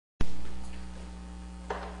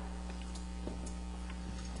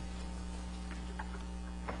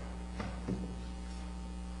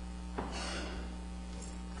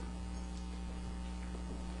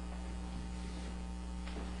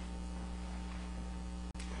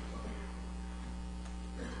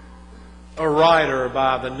A writer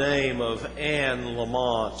by the name of Anne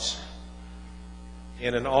Lamott,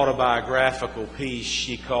 in an autobiographical piece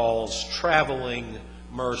she calls Traveling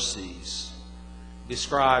Mercies,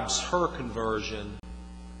 describes her conversion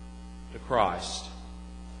to Christ.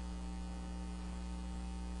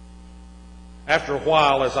 After a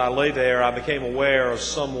while, as I lay there, I became aware of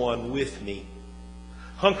someone with me,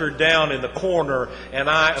 hunkered down in the corner, and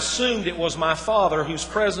I assumed it was my father, whose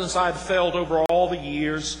presence I had felt over all the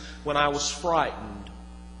years when I was frightened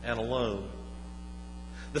and alone.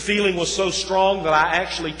 The feeling was so strong that I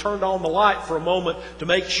actually turned on the light for a moment to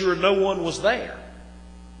make sure no one was there.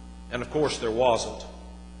 And of course there wasn't.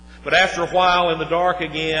 But after a while in the dark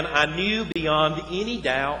again, I knew beyond any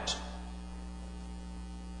doubt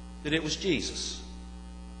that it was Jesus.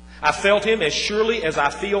 I felt Him as surely as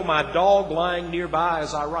I feel my dog lying nearby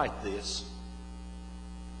as I write this.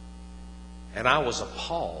 And I was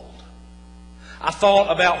appalled. I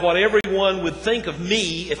thought about what everyone would think of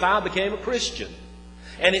me if I became a Christian.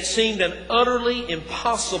 And it seemed an utterly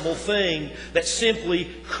impossible thing that simply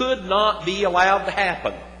could not be allowed to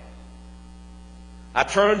happen. I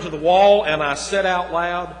turned to the wall and I said out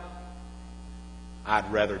loud,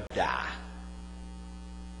 I'd rather die.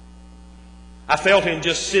 I felt Him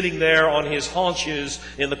just sitting there on His haunches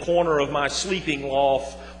in the corner of my sleeping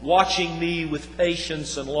loft, watching me with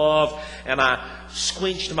patience and love, and I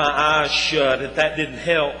squinched my eyes shut, and that didn't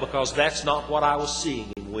help because that's not what I was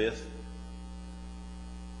seeing Him with.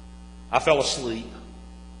 I fell asleep,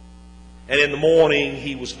 and in the morning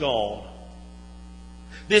He was gone.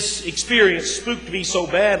 This experience spooked me so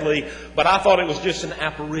badly, but I thought it was just an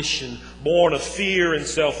apparition born of fear and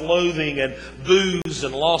self-loathing and booze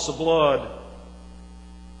and loss of blood.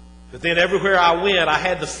 But then everywhere I went, I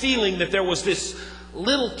had the feeling that there was this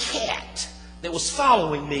little cat that was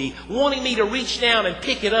following me, wanting me to reach down and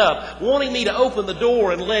pick it up, wanting me to open the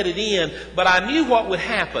door and let it in. But I knew what would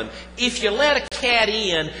happen. If you let a cat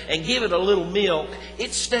in and give it a little milk,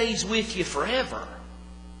 it stays with you forever.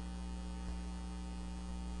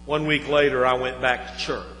 1 week later, I went back to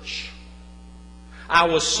church. I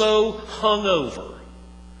was so hungover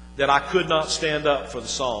that I could not stand up for the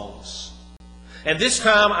songs. And this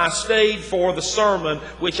time I stayed for the sermon,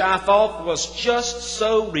 which I thought was just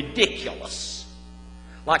so ridiculous.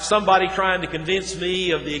 Like somebody trying to convince me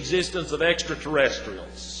of the existence of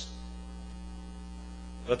extraterrestrials.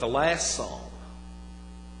 But the last song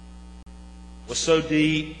was so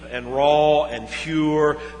deep and raw and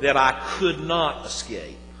pure that I could not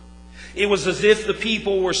escape. It was as if the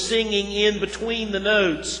people were singing in between the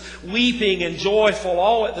notes, weeping and joyful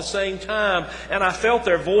all at the same time. And I felt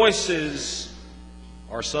their voices,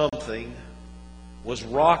 or something, was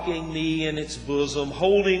rocking me in its bosom,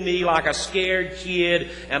 holding me like a scared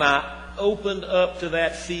kid, and I opened up to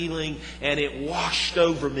that feeling, and it washed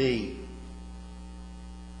over me.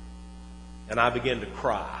 And I began to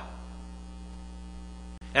cry.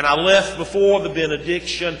 And I left before the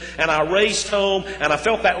benediction, and I raced home, and I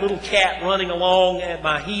felt that little cat running along at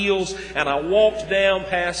my heels, and I walked down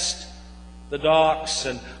past the docks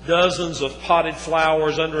and dozens of potted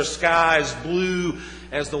flowers under a sky as blue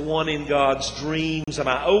as the one in God's dreams. And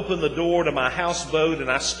I opened the door to my houseboat,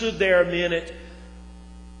 and I stood there a minute,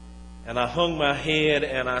 and I hung my head,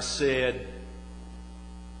 and I said,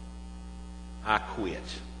 I quit.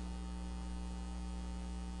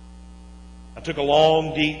 I took a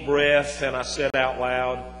long, deep breath, and I said out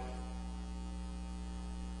loud,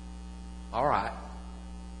 all right,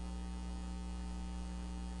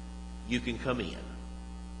 you can come in.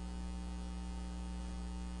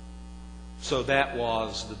 So that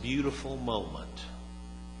was the beautiful moment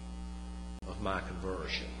of my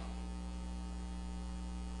conversion.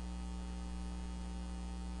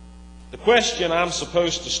 The question I'm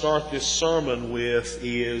supposed to start this sermon with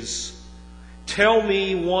is, tell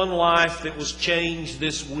me one life that was changed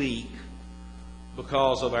this week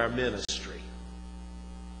because of our ministry.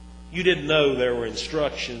 You didn't know there were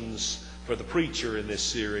instructions for the preacher in this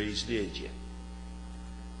series, did you?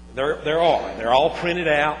 There are. They're all printed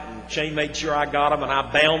out, and Shane made sure I got them, and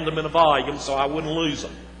I bound them in a volume so I wouldn't lose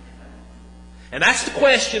them. And that's the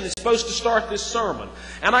question that's supposed to start this sermon.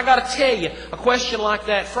 And I got to tell you, a question like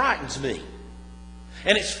that frightens me.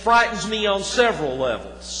 And it frightens me on several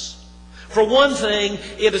levels. For one thing,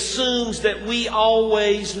 it assumes that we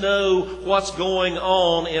always know what's going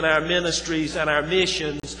on in our ministries and our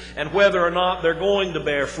missions and whether or not they're going to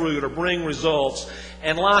bear fruit or bring results.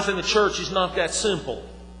 And life in the church is not that simple.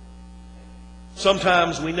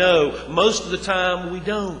 Sometimes we know, most of the time we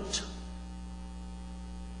don't.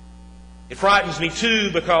 It frightens me too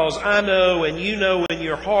because I know and you know in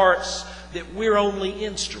your hearts that we're only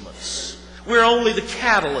instruments. We're only the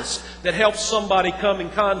catalyst that helps somebody come in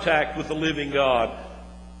contact with the living God.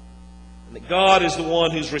 And that God is the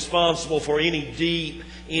one who's responsible for any deep,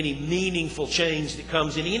 any meaningful change that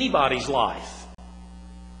comes in anybody's life.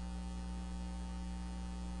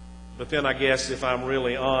 But then I guess if I'm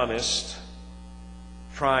really honest,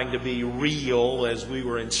 trying to be real as we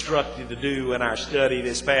were instructed to do in our study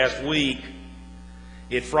this past week,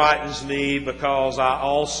 it frightens me because I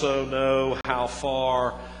also know how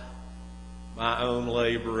far my own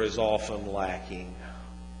labor is often lacking.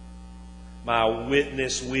 My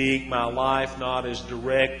witness week, my life not as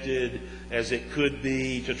directed as it could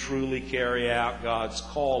be to truly carry out God's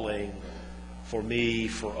calling for me,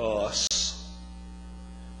 for us,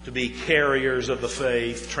 to be carriers of the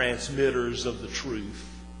faith, transmitters of the truth.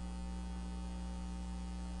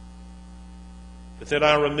 But then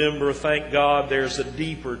I remember, thank God, there's a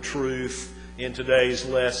deeper truth in today's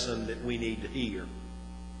lesson that we need to hear.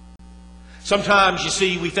 Sometimes, you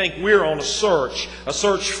see, we think we're on a search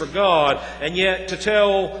for God, and yet to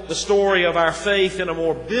tell the story of our faith in a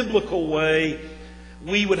more biblical way,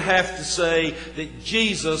 we would have to say that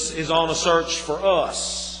Jesus is on a search for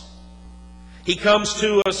us. He comes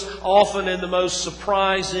to us often in the most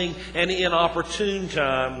surprising and inopportune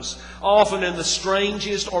times, often in the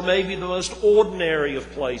strangest or maybe the most ordinary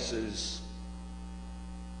of places,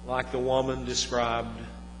 like the woman described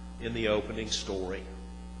in the opening story.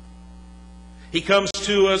 He comes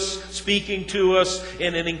to us, speaking to us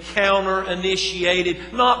in an encounter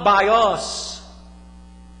initiated not by us,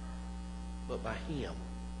 but by Him.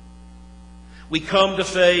 We come to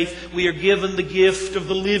faith. We are given the gift of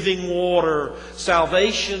the living water,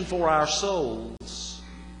 salvation for our souls,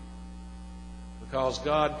 because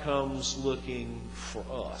God comes looking for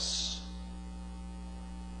us.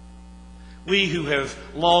 We who have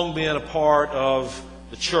long been a part of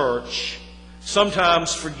the church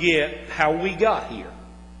sometimes forget how we got here.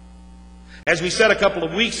 As we said a couple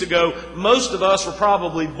of weeks ago, most of us were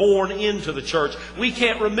probably born into the church. We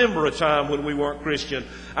can't remember a time when we weren't Christian.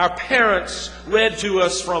 Our parents read to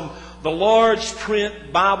us from the large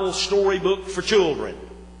print Bible storybook for children.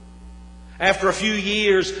 After a few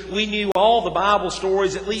years, we knew all the Bible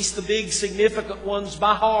stories, at least the big significant ones,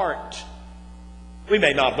 by heart. We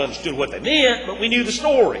may not have understood what they meant, but we knew the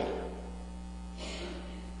story.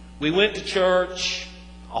 We went to church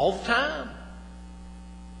all the time,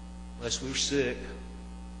 unless we were sick.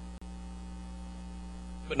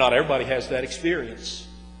 But not everybody has that experience.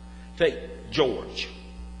 Take George.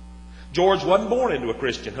 George wasn't born into a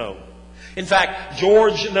Christian home. In fact,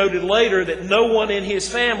 George noted later that no one in his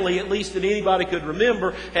family, at least that anybody could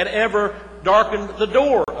remember, had ever darkened the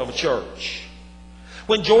door of a church.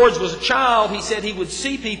 When George was a child, he said he would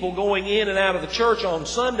see people going in and out of the church on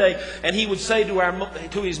Sunday, and he would say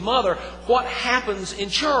to his mother, "What happens in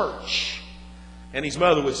church?" And his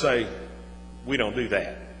mother would say, "We don't do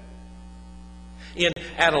that." In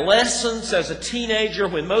adolescence, as a teenager,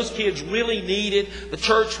 when most kids really need it, the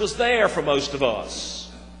church was there for most of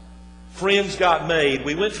us. Friends got made.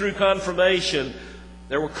 We went through confirmation.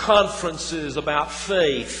 There were conferences about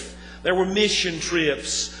faith. There were mission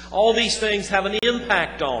trips. All these things have an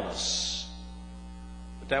impact on us.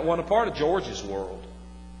 But that wasn't a part of George's world.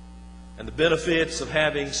 And the benefits of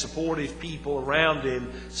having supportive people around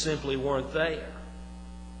him simply weren't there.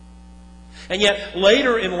 And yet,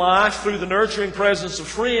 later in life, through the nurturing presence of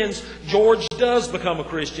friends, George does become a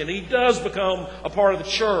Christian. He does become a part of the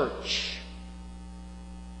church.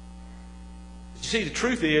 But you see, the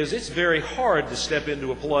truth is, it's very hard to step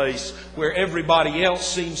into a place where everybody else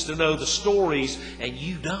seems to know the stories and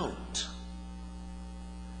you don't.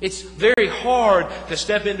 It's very hard to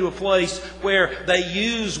step into a place where they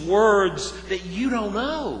use words that you don't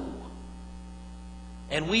know.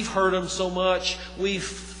 And we've heard them so much, we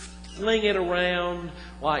fling it around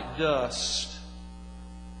like dust.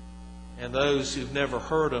 And those who've never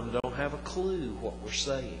heard them don't have a clue what we're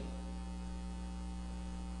saying.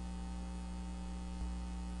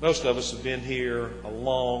 Most of us have been here a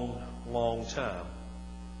long, long time.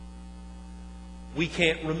 We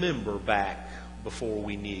can't remember back before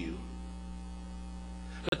we knew.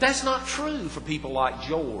 But that's not true for people like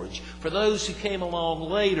George. For those who came along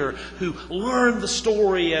later, who learned the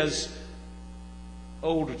story as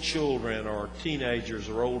older children or teenagers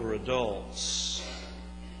or older adults.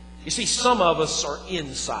 You see, some of us are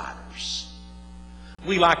insiders.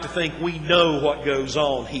 We like to think we know what goes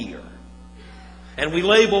on here. And we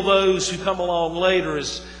label those who come along later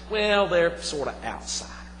as, well, they're sort of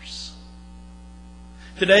outsiders.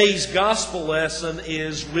 Today's gospel lesson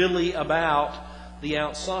is really about the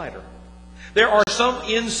outsider. There are some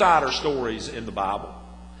insider stories in the Bible.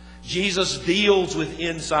 Jesus deals with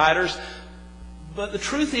insiders. But the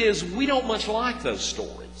truth is, we don't much like those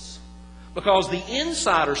stories, because the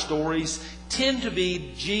insider stories tend to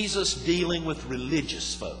be Jesus dealing with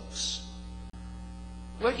religious folks.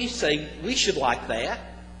 Well, you say, we should like that,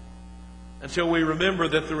 until we remember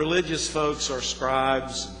that the religious folks are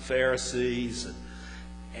scribes and Pharisees,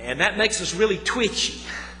 and that makes us really twitchy.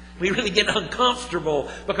 We really get uncomfortable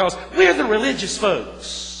because we're the religious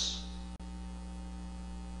folks.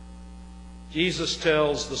 Jesus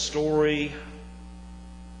tells the story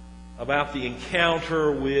about the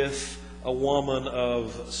encounter with a woman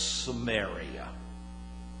of Samaria.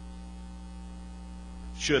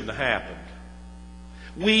 Shouldn't have happened.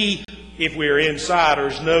 We, if we're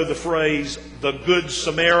insiders, know the phrase, the Good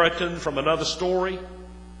Samaritan, from another story.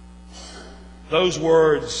 Those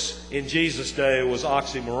words in Jesus' day was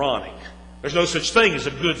oxymoronic. There's no such thing as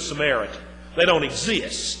a Good Samaritan. They don't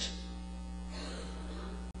exist.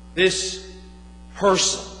 This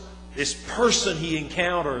person he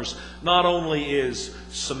encounters not only is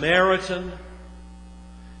Samaritan,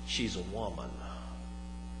 she's a woman.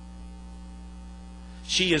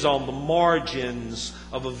 She is on the margins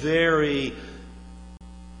of a very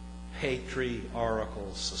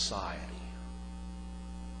patriarchal society.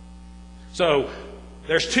 So,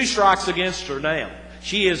 there's two strikes against her now.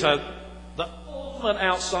 She is the ultimate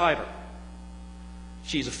outsider.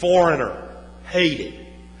 She's a foreigner, hated.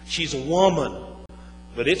 She's a woman.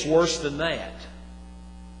 But it's worse than that.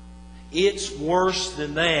 It's worse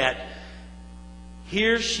than that.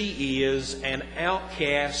 Here she is, an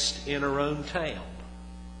outcast in her own town.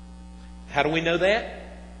 How do we know that?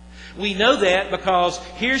 We know that because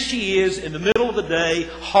here she is in the middle of the day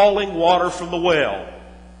hauling water from the well.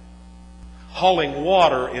 Hauling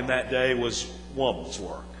water in that day was woman's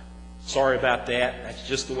work. Sorry about that. That's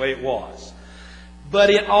just the way it was. But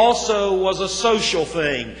it also was a social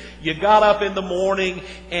thing. You got up in the morning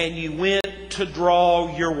and you went to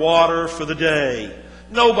draw your water for the day.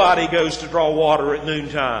 Nobody goes to draw water at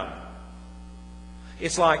noontime.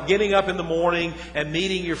 It's like getting up in the morning and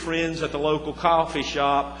meeting your friends at the local coffee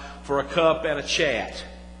shop for a cup and a chat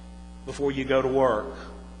before you go to work.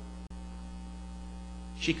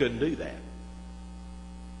 She couldn't do that.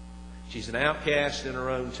 She's an outcast in her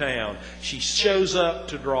own town. She shows up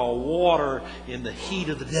to draw water in the heat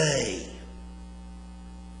of the day.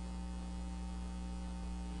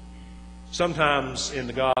 Sometimes in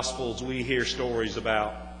the Gospels we hear stories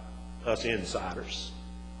about us insiders.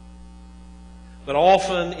 But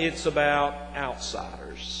often it's about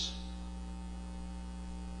outsiders.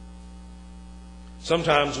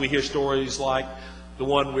 Sometimes we hear stories like the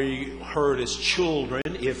one we heard as children,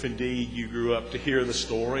 if indeed you grew up to hear the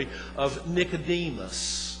story, of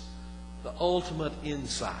Nicodemus, the ultimate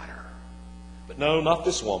insider. But no, not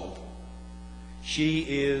this woman. She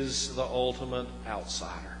is the ultimate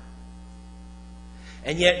outsider.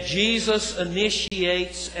 And yet Jesus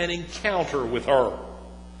initiates an encounter with her.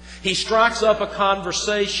 He strikes up a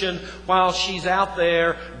conversation while she's out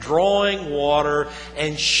there drawing water,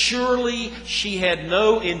 and surely she had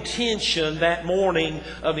no intention that morning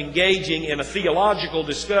of engaging in a theological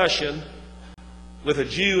discussion with a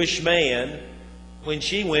Jewish man when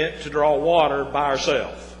she went to draw water by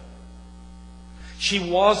herself. She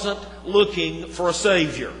wasn't looking for a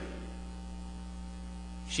Savior.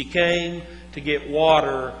 She came to get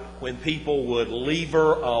water when people would leave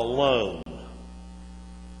her alone.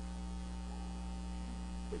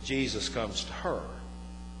 Jesus comes to her.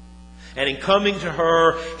 And in coming to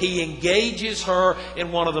her, He engages her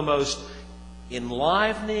in one of the most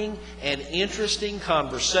enlivening and interesting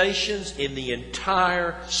conversations in the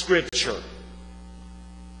entire Scripture.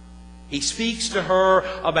 He speaks to her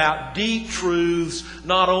about deep truths,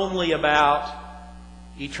 not only about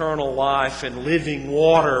eternal life and living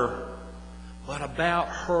water, but about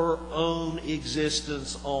her own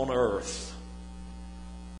existence on earth.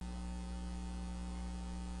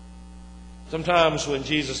 Sometimes when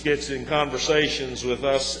Jesus gets in conversations with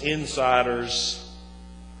us insiders,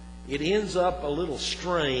 it ends up a little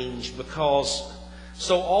strange because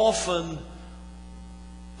so often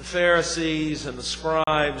the Pharisees and the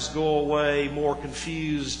scribes go away more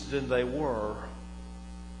confused than they were.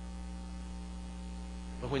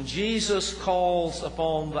 But when Jesus calls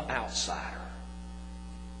upon the outsider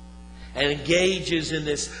and engages in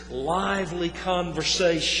this lively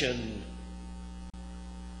conversation,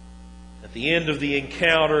 at the end of the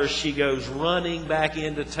encounter, she goes running back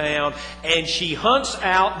into town and she hunts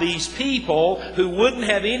out these people who wouldn't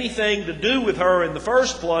have anything to do with her in the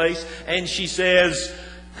first place, and she says,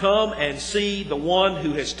 "Come and see the one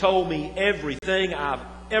who has told me everything I've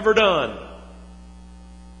ever done."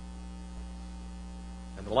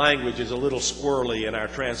 And the The language is a little squirrely in our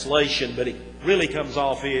translation, but it really comes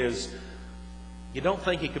off as, you don't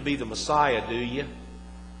think he could be the Messiah, do you?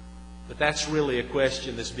 But that's really a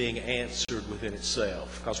question that's being answered within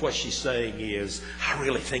itself. Because what she's saying is, I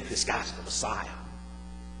really think this guy's the Messiah.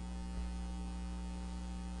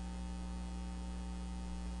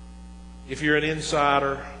 If you're an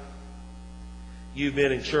insider, you've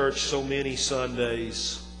been in church so many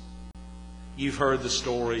Sundays, you've heard the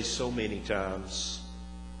stories so many times.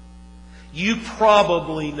 You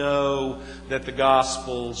probably know that the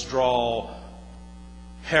Gospels draw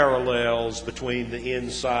parallels between the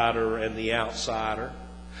insider and the outsider.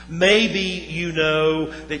 Maybe you know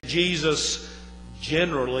that Jesus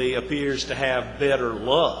generally appears to have better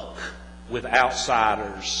luck with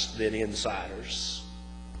outsiders than insiders.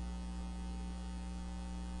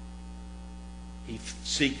 He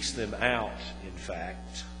seeks them out, in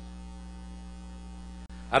fact.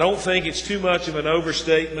 I don't think it's too much of an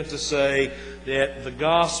overstatement to say that the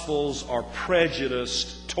Gospels are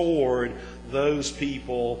prejudiced toward those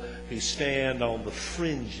people who stand on the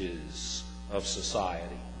fringes of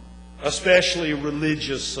society, especially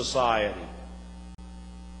religious society.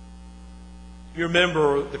 You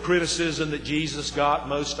remember the criticism that Jesus got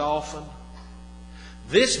most often?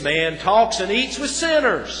 This man talks and eats with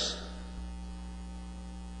sinners.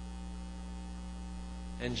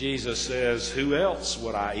 And Jesus says, who else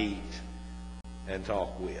would I eat and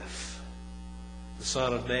talk with? The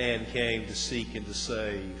Son of Man came to seek and to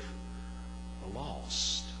save the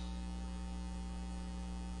lost.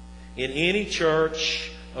 In any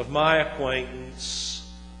church of my acquaintance,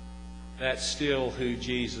 that's still who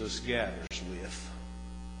Jesus gathers with.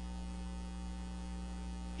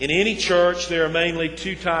 In any church, there are mainly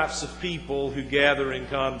two types of people who gather in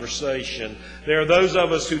conversation. There are those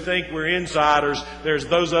of us who think we're insiders. There's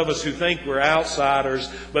those of us who think we're outsiders.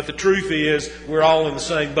 But the truth is, we're all in the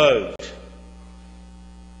same boat.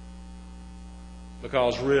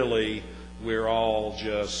 Because really, we're all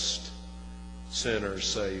just sinners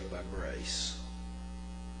saved by grace.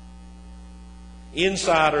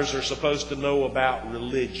 Insiders are supposed to know about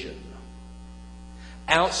religion.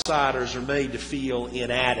 Outsiders are made to feel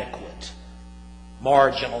inadequate,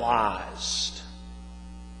 marginalized.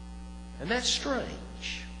 And that's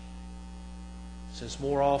strange, since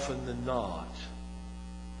more often than not,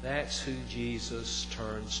 that's who Jesus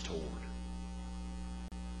turns toward.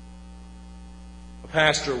 A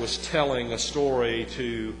pastor was telling a story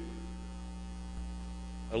to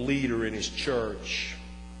a leader in his church,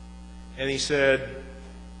 and he said,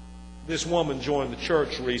 this woman joined the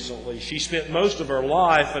church recently. She spent most of her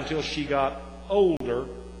life until she got older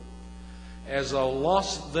as a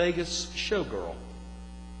Las Vegas showgirl.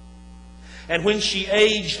 And when she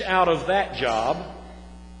aged out of that job,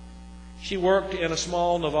 she worked in a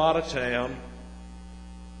small Nevada town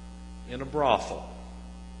in a brothel.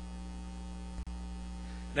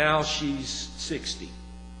 Now she's 60.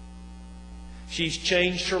 She's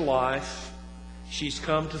changed her life. She's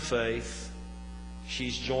come to faith.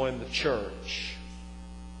 She's joined the church.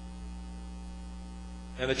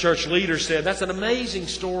 And the church leader said, that's an amazing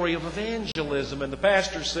story of evangelism. And the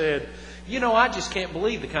pastor said, you know, I just can't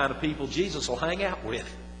believe the kind of people Jesus will hang out with.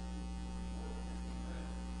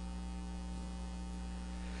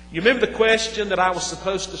 You remember the question that I was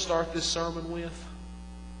supposed to start this sermon with?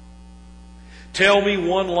 Tell me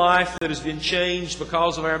one life that has been changed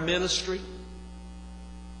because of our ministry.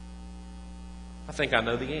 I think I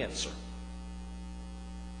know the answer.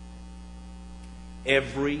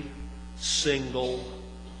 Every single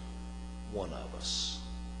one of us.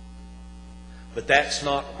 But that's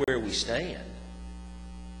not where we stand.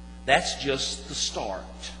 That's just the start.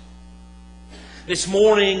 This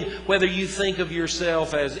morning, whether you think of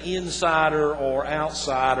yourself as insider or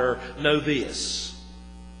outsider, know this.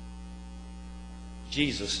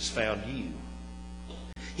 Jesus has found you.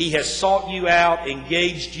 He has sought you out,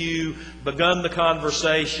 engaged you, begun the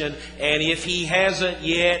conversation, and if He hasn't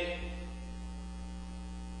yet,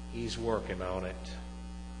 He's working on it.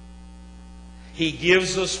 He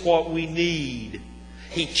gives us what we need.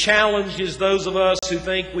 He challenges those of us who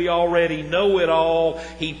think we already know it all.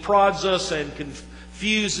 He prods us and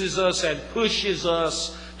confuses us and pushes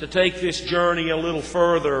us to take this journey a little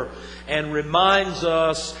further and reminds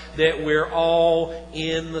us that we're all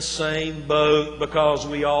in the same boat because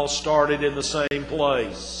we all started in the same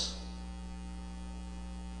place.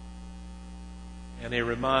 And He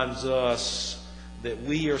reminds us that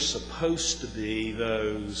we are supposed to be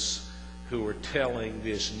those who are telling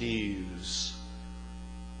this news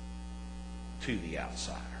to the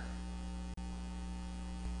outsider.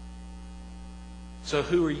 So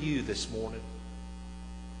who are you this morning?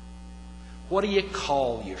 What do you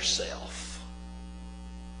call yourself?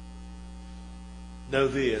 Know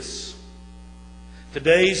this.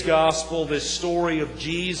 Today's gospel, this story of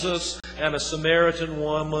Jesus and a Samaritan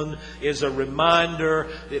woman, is a reminder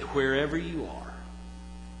that wherever you are,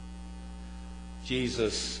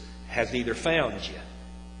 Jesus has either found you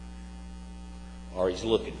or He's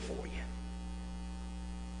looking for you.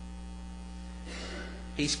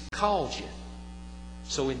 He's called you.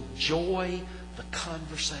 So enjoy the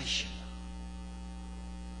conversation.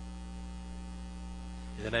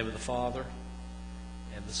 In the name of the Father,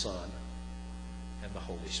 and the Son, and the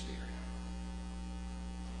Holy Spirit.